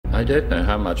I don't know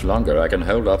how much longer I can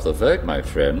hold off the vote, my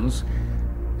friends.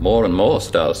 More and more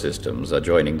star systems are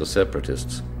joining the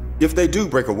Separatists. If they do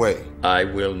break away, I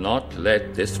will not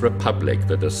let this republic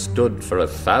that has stood for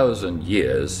 1,000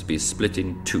 years be split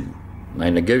in two. My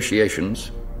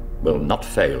negotiations will not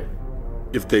fail.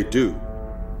 if they do,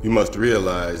 you must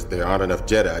realize there aren't enough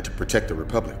Jedi to protect the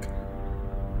Republic.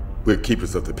 We're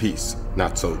keepers of the peace,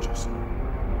 not soldiers.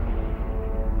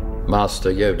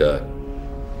 Master Yoda,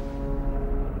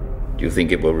 do you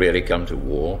think it will really come to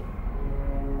war?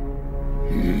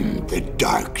 The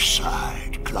dark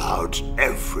side clouds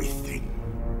everything.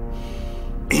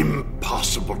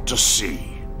 Impossible to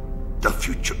see. The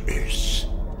future is.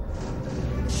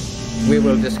 We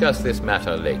will discuss this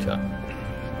matter later.